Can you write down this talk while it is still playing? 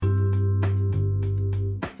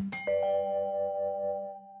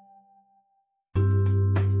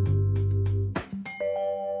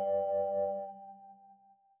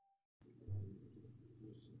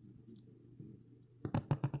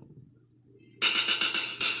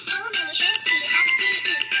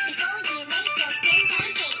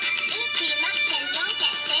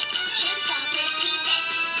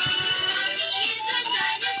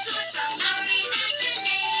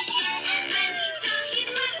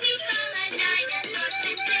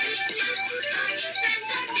His friends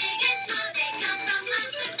are big and small, they come from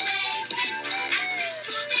lots of places. After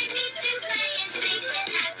school they meet to play and sing with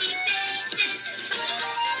happy faces.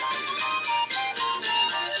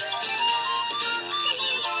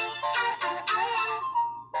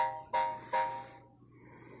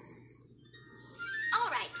 All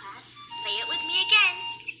right, class, say it with me again.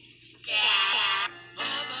 Dad.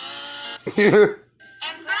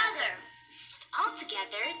 And brother. All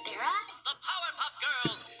together, they're us. The Powerpuff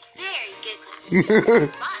Girls. Very good, class.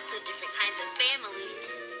 Lots of different kinds of families.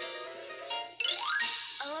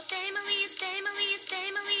 Oh, families, families,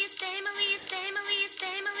 families, families, families,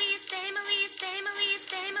 families, families, families,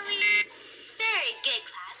 families. Very good,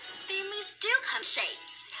 class. Families do come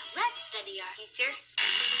shapes. Now let's study our teacher.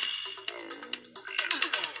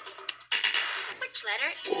 Which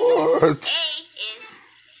letter is What? this? A is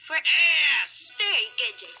for Ass. Very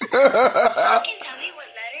good, Jason. You can tell me what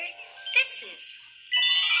letter this is.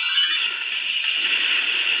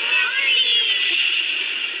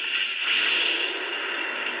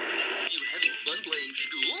 You having fun playing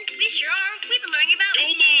school? We sure are. We've been learning about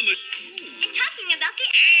Oh, Mama. and talking about the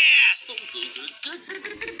Ass. Oh, those are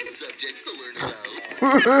good subjects to learn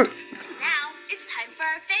about. Now it's time for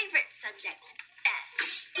our favorite subject,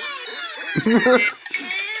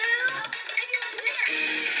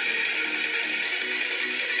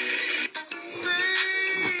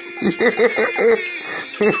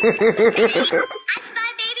 I spy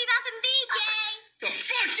Baby Bop and BJ. The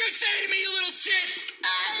fuck you say to me, you little shit?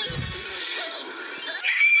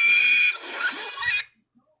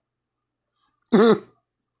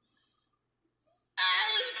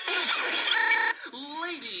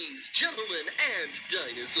 Ladies, gentlemen, and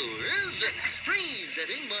dinosaurs,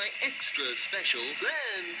 presenting my extra special,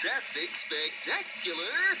 fantastic,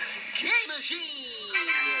 spectacular Cake Machine!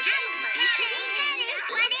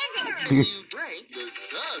 What is it? When you drank the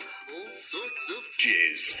sun, all sorts of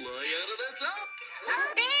jizz fly out of the top.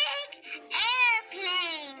 A big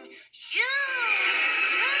airplane. Shoo!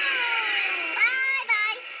 Bye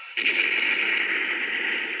bye.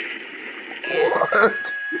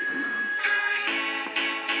 What?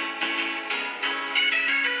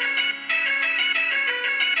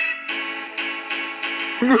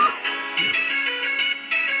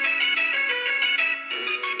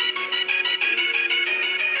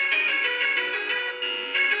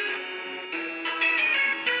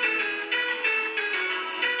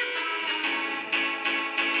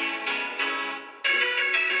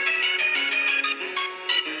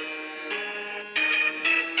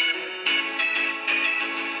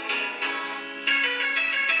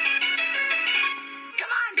 Come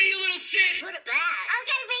on, be you little shit! Put it back.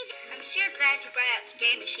 Okay, Reese. I'm sure glad you brought up the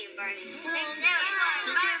game machine, Barney. Thanks now.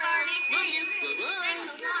 Bye, Barney. Love you. Thanks a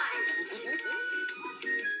Bye-bye. lot.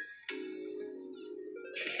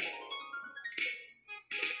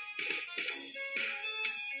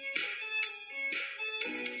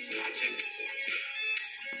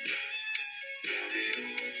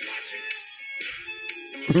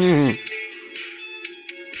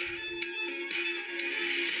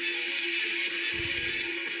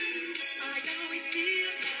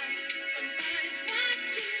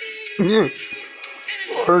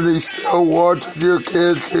 Are they still watching your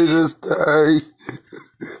kids to this day?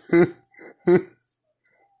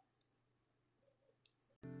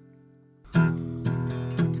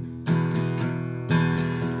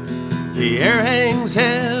 The air hangs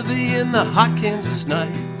heavy in the hot Kansas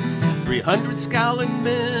night. 300 scowling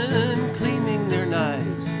men cleaning their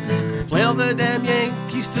knives. Flail the damn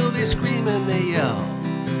Yankees till they scream and they yell.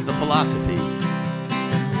 The philosophy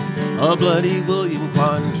of bloody William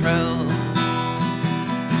Quantrell.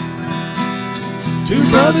 Two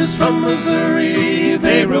brothers from Missouri,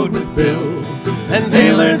 they rode with Bill, and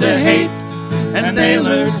they learned to hate, and they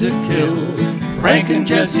learned to kill. Frank and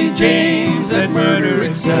Jesse James at murder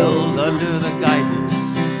excelled under the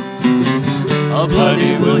guidance of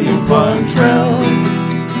bloody William Quantrell.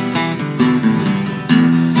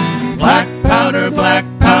 Black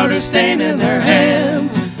powder staining their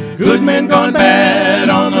hands. Good men gone bad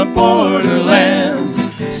on the borderlands.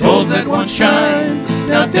 Souls that once shined,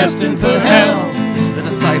 now destined for hell. The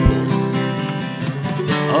disciples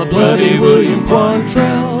of bloody William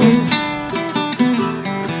Quantrell.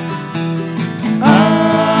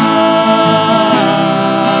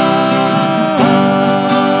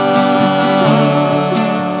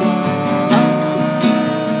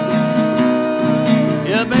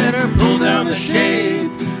 You better pull down the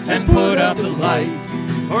shades and put out the light,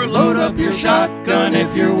 or load up your shotgun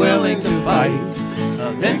if you're willing to fight.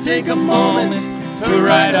 Then take a moment to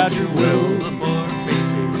write out your will before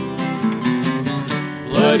facing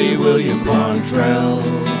bloody William Quantrell.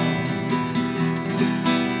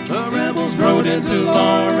 rode into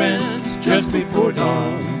Lawrence just before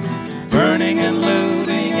dawn, burning and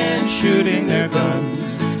looting and shooting their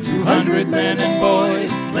guns. 200 men and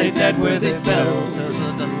boys lay dead where they fell to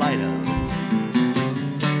the delight of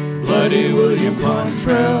Bloody William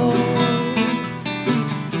Quantrell.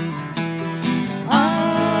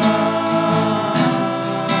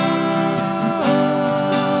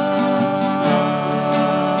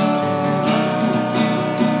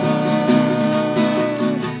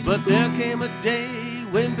 But there came a day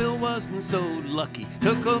when Bill wasn't so lucky.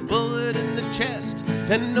 Took a bullet in the chest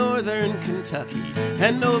in northern Kentucky,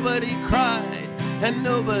 and nobody cried and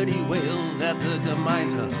nobody wailed at the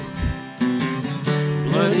demise of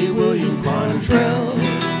Bloody William Quantrell.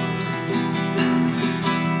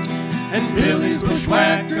 And Billy's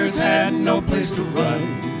bushwhackers had no place to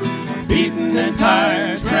run, beaten and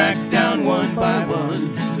tired, tracked down one by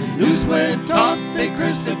one. So Noose went talk, they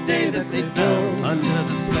cursed the day that they fell under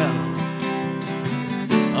the spell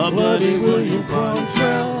of Bloody William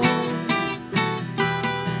Quantrell.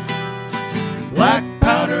 Black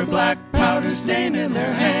powder stained in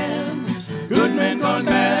their hands. Good men gone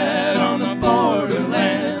bad on the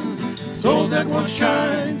borderlands. Souls that once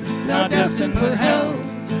shined, now destined for hell.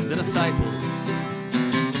 The disciples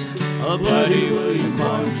of Bloody William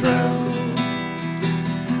Quantrell.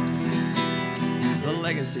 The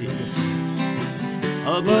legacy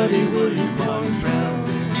of Bloody William Quantrell.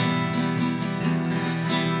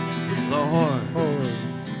 The horror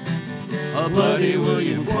of Bloody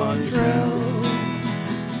William Quantrell.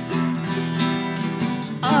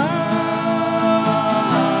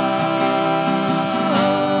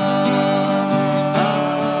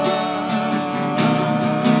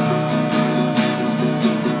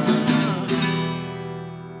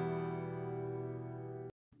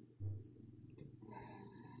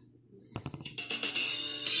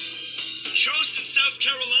 Charleston, South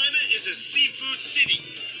Carolina is a seafood city.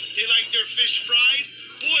 They like their fish fried,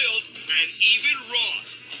 boiled, and even raw.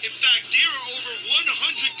 In fact, there are over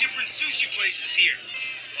 100 different sushi places here,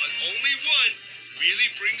 but only one really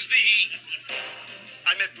brings the heat.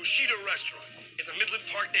 I'm at Bushido Restaurant in the Midland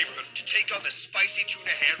Park neighborhood to take on the Spicy Tuna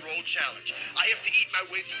Hand Roll Challenge. I have to eat my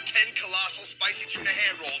way through 10 colossal spicy tuna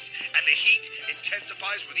hand rolls, and the heat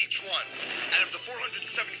intensifies with each one. Out of the 475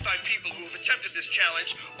 people who have attempted this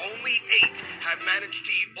challenge, only 8 have managed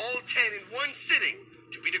to eat all 10 in one sitting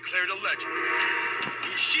to be declared a legend.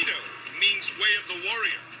 Bushido means way of the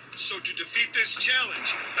warrior. So to defeat this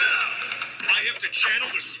challenge, I have to channel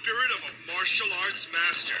the spirit of a martial arts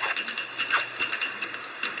master.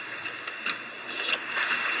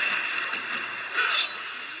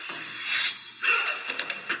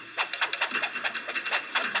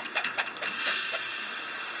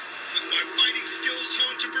 With my fighting skills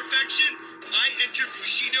honed to perfection, I enter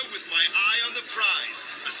Bushido with my eye on the prize,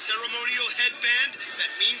 a ceremonial headband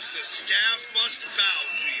that means the staff must bow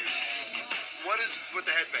to you. What is with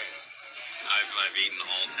the headband? I've eaten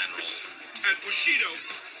all 10 rolls. At Bushido,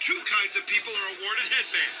 2 kinds of people are awarded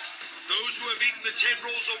headbands. Those who have eaten the 10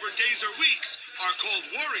 rolls over days or weeks are called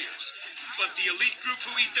warriors. But the elite group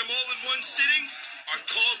who eat them all in one sitting are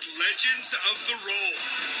called legends of the roll.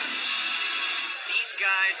 These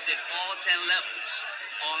guys did all 10 levels,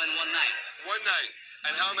 all in one night. One night.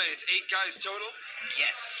 And how many? It's 8 guys total?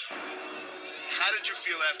 Yes. How did you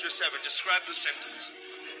feel after 7? Describe the symptoms.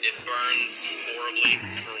 It burns horribly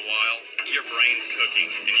for a while. Your brain's cooking,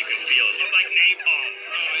 and you can feel it. It's like napalm.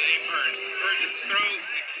 Oh, it burns. Burns your throat,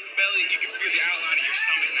 belly. You can feel the outline of your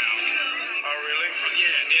stomach now. Oh, really?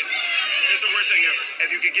 Yeah, it's the worst thing ever. If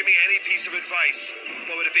you could give me any piece of advice,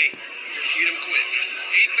 what would it be? Eat them quick.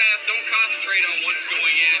 Eat fast. Don't concentrate on what's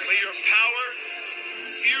going in. May your power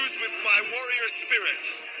fuse with my warrior spirit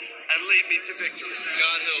and lead me to victory.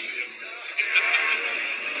 God help you.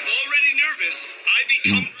 Already nervous, I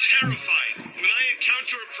become terrified when I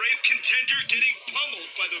encounter a brave contender getting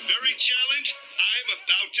pummeled by the very challenge I'm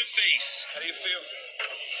about to face. How do you feel?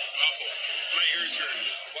 Awful. My ears hurt.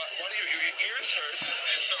 What do your ears hurt?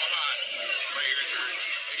 It's so hot. My ears hurt.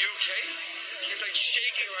 Are you okay? He's like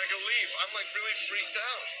shaking like a leaf. I'm like really freaked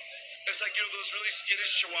out. It's like, you know, those really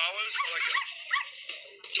skittish chihuahuas? Like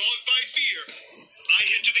dogged by fear, I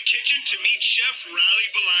head to the kitchen to meet Chef Rally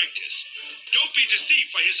Balagtas. Don't be deceived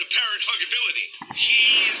by his apparent huggability.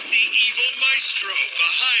 He is the evil maestro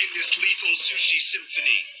behind this lethal sushi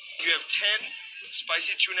symphony. You have 10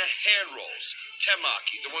 spicy tuna hand rolls,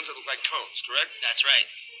 temaki, the ones that look like cones, correct? That's right.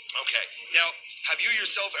 Okay. Now, have you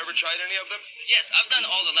yourself ever tried any of them? Yes, I've done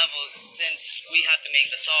all the levels since we have to make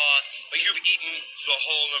the sauce But you've eaten the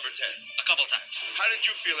whole number 10. a couple times. How did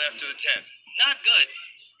you feel after the 10? Not good.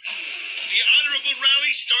 The Honorable Rally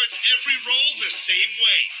Rally starts every roll the same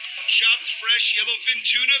way. Chopped fresh yellowfin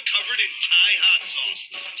tuna covered in Thai hot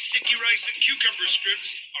sauce. Sticky rice and cucumber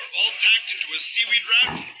strips are all packed into a seaweed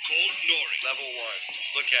wrap called nori. Level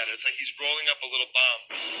 1. Look at it. It's like he's rolling up a little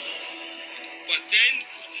bomb. But then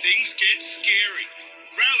things get scary.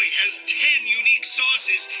 Rally has 10 unique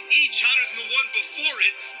sauces, each hotter than the one before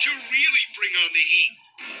it, to really bring on the heat.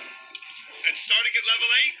 And starting at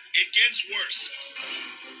level 8, it gets worse.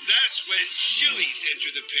 That's when chilies enter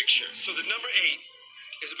the picture. So the number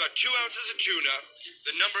 8 is about 2 ounces of tuna,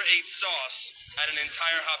 the number 8 sauce, and an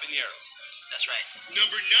entire habanero. That's right.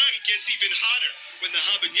 Number 9 gets even hotter when the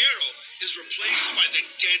habanero is replaced by the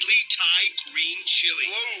deadly Thai green chili.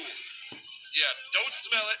 Whoa. Yeah, don't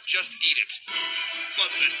smell it, just eat it. But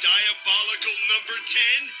the diabolical number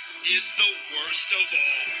 10 is the worst of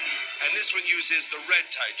all. And this one uses the red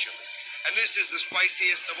Thai chili. And this is the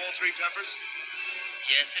spiciest of all 3 peppers.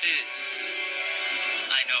 Yes, it is.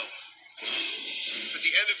 I know. At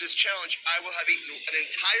the end of this challenge, I will have eaten an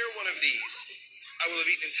entire one of these. I will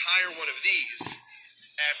have eaten an entire one of these.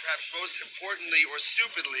 And perhaps most importantly or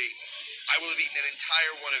stupidly, I will have eaten an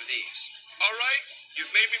entire one of these. All right,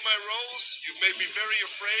 you've made me my rolls. You've made me very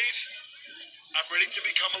afraid. I'm ready to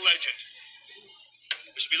become a legend.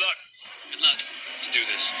 Wish me luck. Good luck. Let's do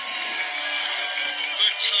this. The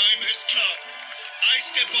time has come. I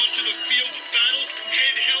step onto the field of battle,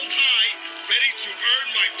 head held high, ready to earn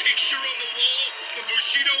my picture on the wall, the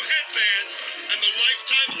Bushido headband, and the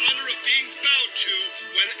lifetime honor of being bowed to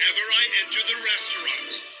whenever I enter the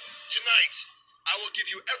restaurant. Tonight, I will give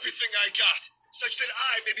you everything I got, such that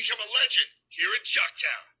I may become a legend here in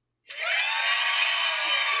Chucktown.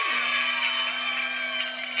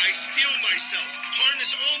 I steel myself,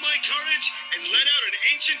 harness all my courage, and let out an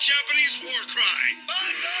ancient Japanese war cry.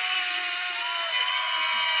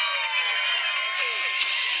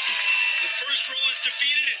 The first roll is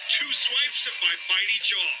defeated in 2 swipes of my mighty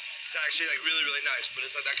jaw. It's actually like really, really nice, but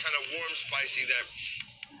it's like that kind of warm spicy that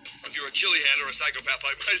if you're a chili head or a psychopath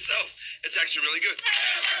like myself, it's actually really good.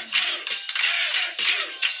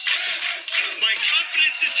 My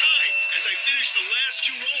confidence is high as I finish the last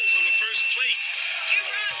 2 rolls on the first plate. You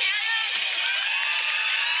brought him!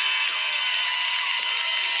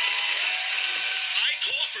 I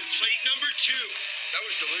call for plate number 2. That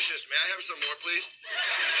was delicious. May I have some more, please?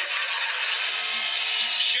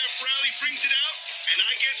 Chef Rally brings it out, and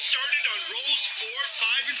I get started on rolls 4,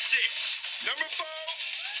 5, and 6. Number 4.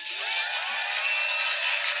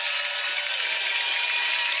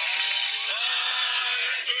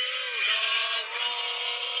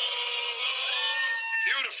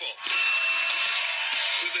 Beautiful.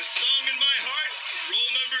 With a song in my heart, roll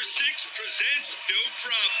number 6 presents No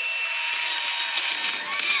Problem.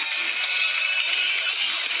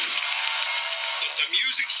 But the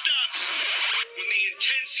music stops when the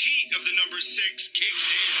intense heat of the number 6 kicks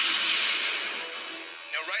in.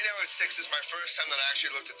 Now, right now at 6 is my first time that I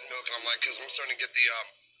actually looked at the milk, and I'm like, because I'm starting to get the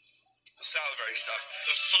salivary stuff.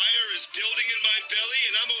 The fire is building in my belly,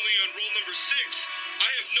 and I'm only on roll number 6. I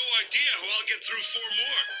have no idea how I'll get through 4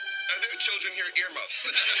 more. Are there children here earmuffs?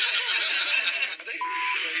 Are they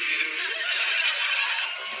crazy, dude?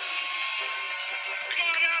 Come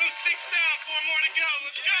on out, 6 down, 4 more to go.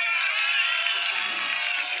 Let's go!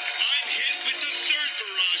 I'm hit with the 3rd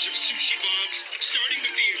barrage of sushi bombs, starting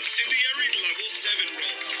with the incendiary level 7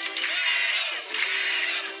 roll.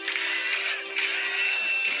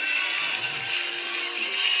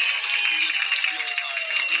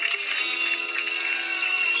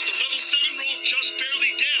 With the level 7 roll just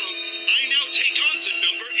barely down, I now take on the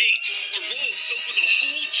number 8, a roll filled with a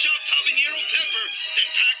whole chopped habanero pepper that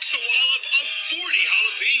packs the wallop of 40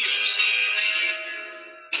 jalapenos.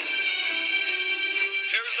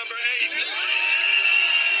 Here's number 8.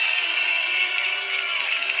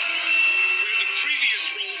 Where the previous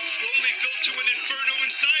roll slowly built to an inferno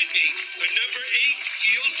inside me, the number 8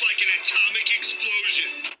 feels like an atomic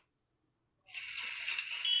explosion.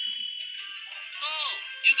 Oh,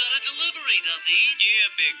 you got a delivery, David. Yeah,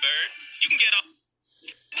 Big Bird. You can get up.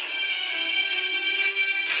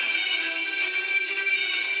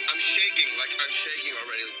 I'm shaking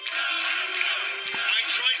already. I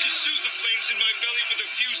tried to soothe the flames in my belly with a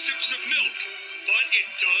few sips of milk, but it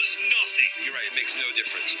does nothing. You're right, it makes no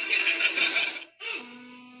difference.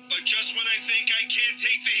 But just when I think I can't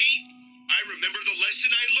take the heat, I remember the lesson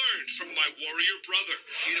I learned from my warrior brother.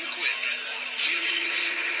 Eat him quick.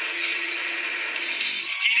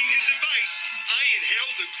 Heeding his advice, I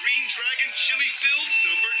inhaled the Green Dragon chili-filled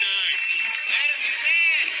number 9. Madam,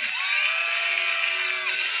 man!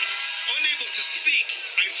 Unable to speak,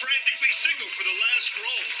 I frantically signal for the last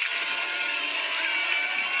roll.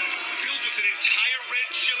 Filled with an entire red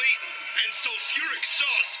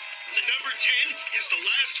number 10 is the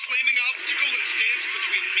last flaming obstacle that stands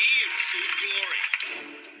between me and food glory.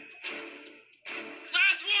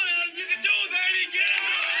 Last one, Adam. You can do it, baby. Get it!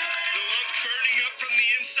 Though I'm burning up from the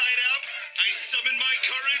inside out, I summon my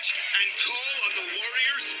courage and call on the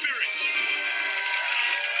warrior spirit.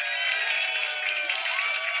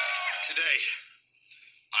 Today,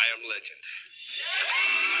 I am legend.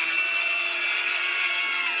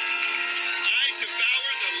 I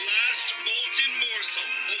devour the last molten morsel.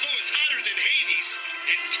 Although it's hotter than Hades,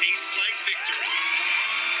 it tastes like victory.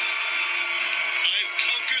 I've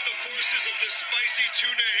conquered the forces of the Spicy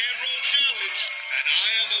Tuna Hand Roll Challenge, and I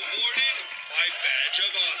am awarded my badge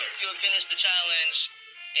of honor. You have finished the challenge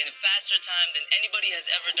in a faster time than anybody has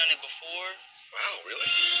ever done it before. Wow,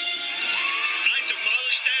 really? I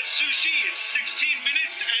demolished that sushi in 16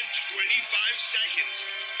 minutes and 25 seconds.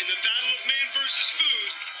 In the battle of man versus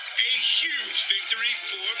food, a huge victory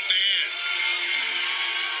for man.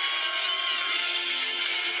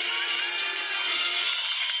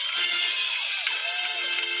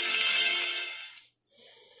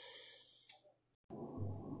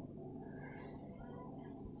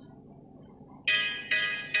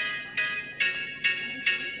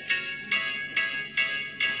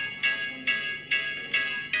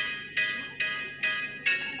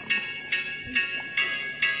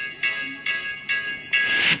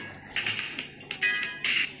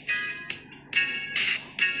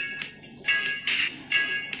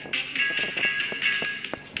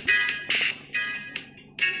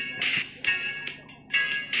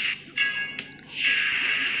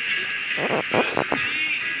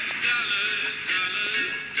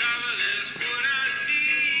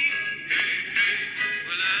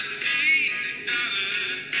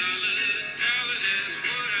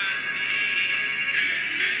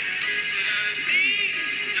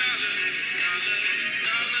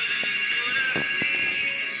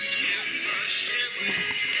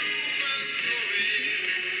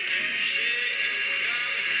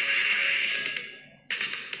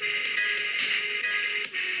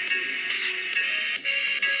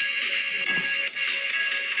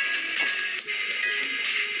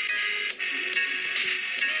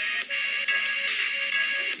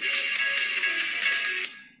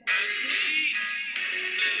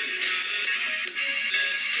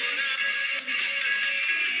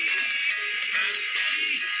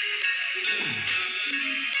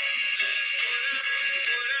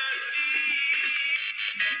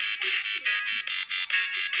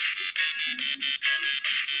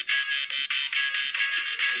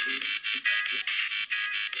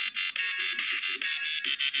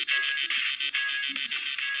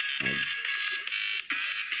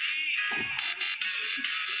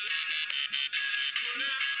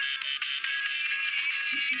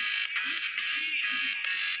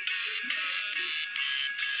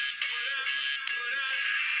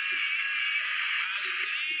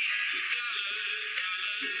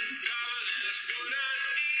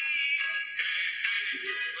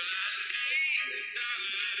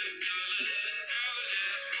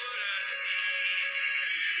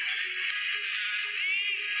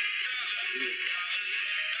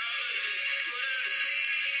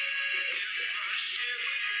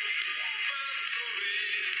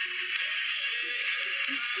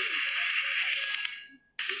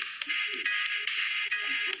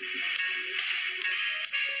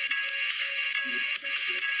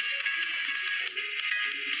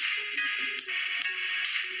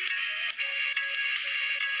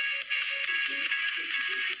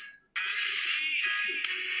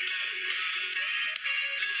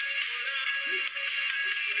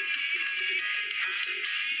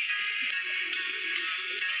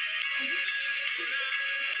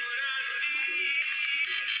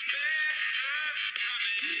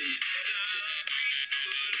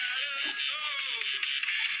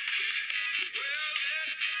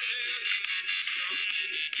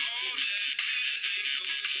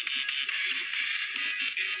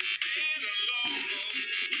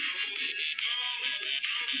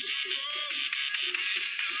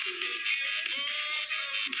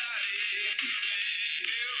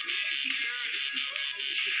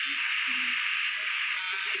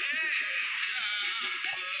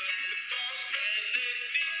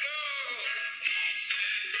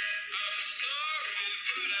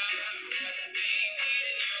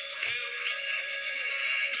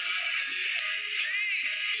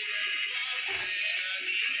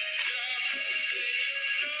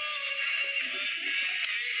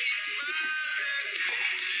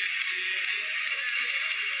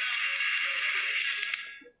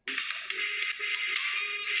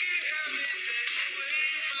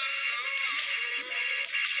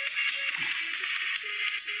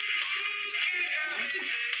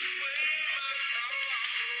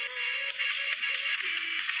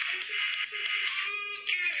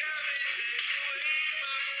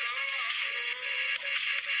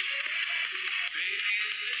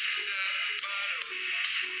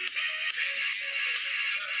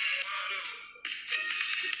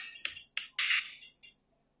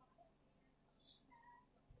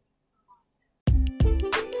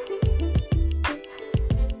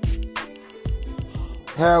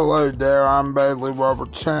 Hello there, I'm Bailey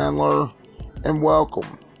Robert Chandler, and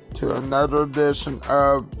welcome to another edition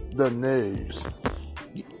of the news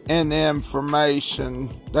and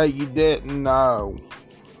information that you didn't know.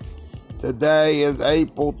 Today is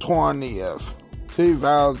April 20th,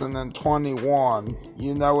 2021.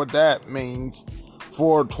 You know what that means.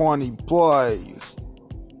 420 Plays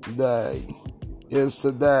Day is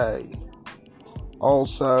today.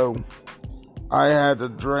 Also, I had a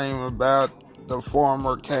dream about the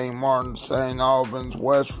former King Martin St. Albans,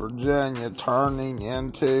 West Virginia, turning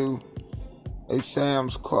into a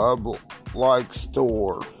Sam's Club-like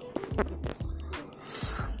store.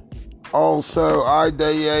 Also,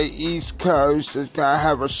 IDA East Coast is going to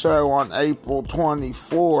have a show on April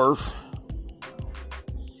 24th,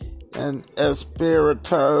 and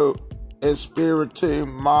Espiritu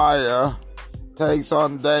Maya takes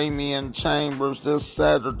on Damian Chambers this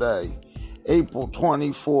Saturday, April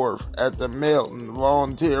 24th, at the Milton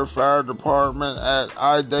Volunteer Fire Department at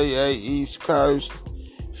IDA East Coast.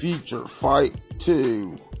 Feature Fight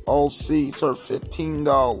 2. All seats are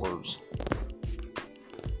 $15.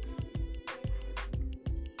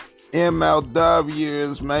 MLW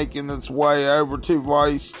is making its way over to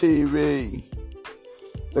Vice TV.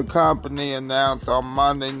 The company announced on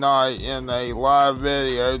Monday night in a live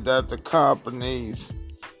video that the company's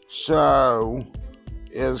show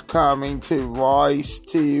is coming to Vice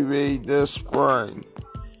TV this spring.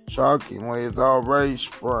 Shockingly, it's already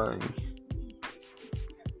spring.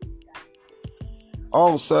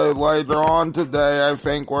 Also, later on today, I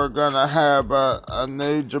think we're going to have a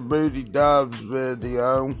new Djibouti Dubs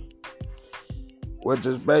video, which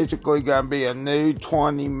is basically going to be a new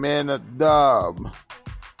 20-minute dub.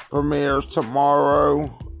 Premieres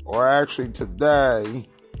tomorrow, or actually today,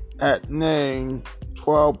 at noon,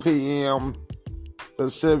 12 p.m.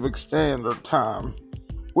 Pacific Standard Time,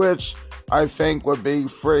 which I think would be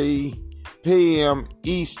 3 p.m.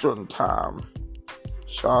 Eastern Time,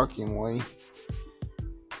 shockingly.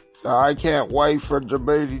 So I can't wait for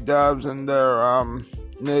Djibouti Dubs and their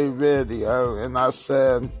new video. And I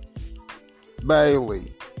said,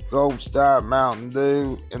 Bailey gulps that Mountain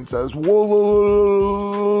Dew and says, whoa.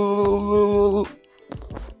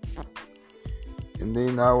 And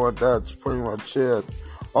you know what, that's pretty much it.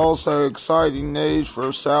 Also, exciting news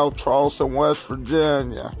for South Charleston, West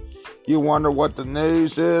Virginia. You wonder what the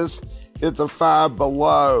news is? It's a Five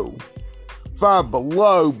Below. Five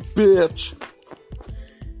Below, bitch.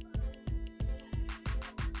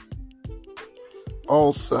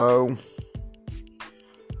 Also,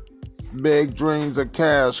 Big Dreams of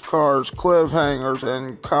Cash Cars, Cliffhangers,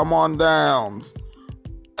 and Come On Downs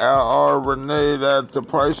are renewed at The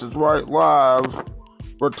Price is Right Live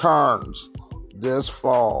returns this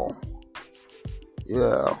fall.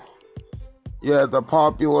 Yeah, the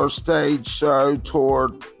popular stage show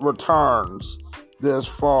tour returns this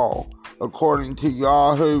fall, according to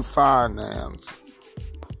Yahoo Finance.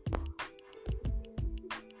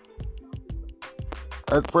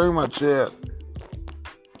 That's pretty much it.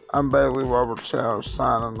 I'm Bailey Robert Chandler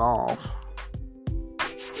signing off.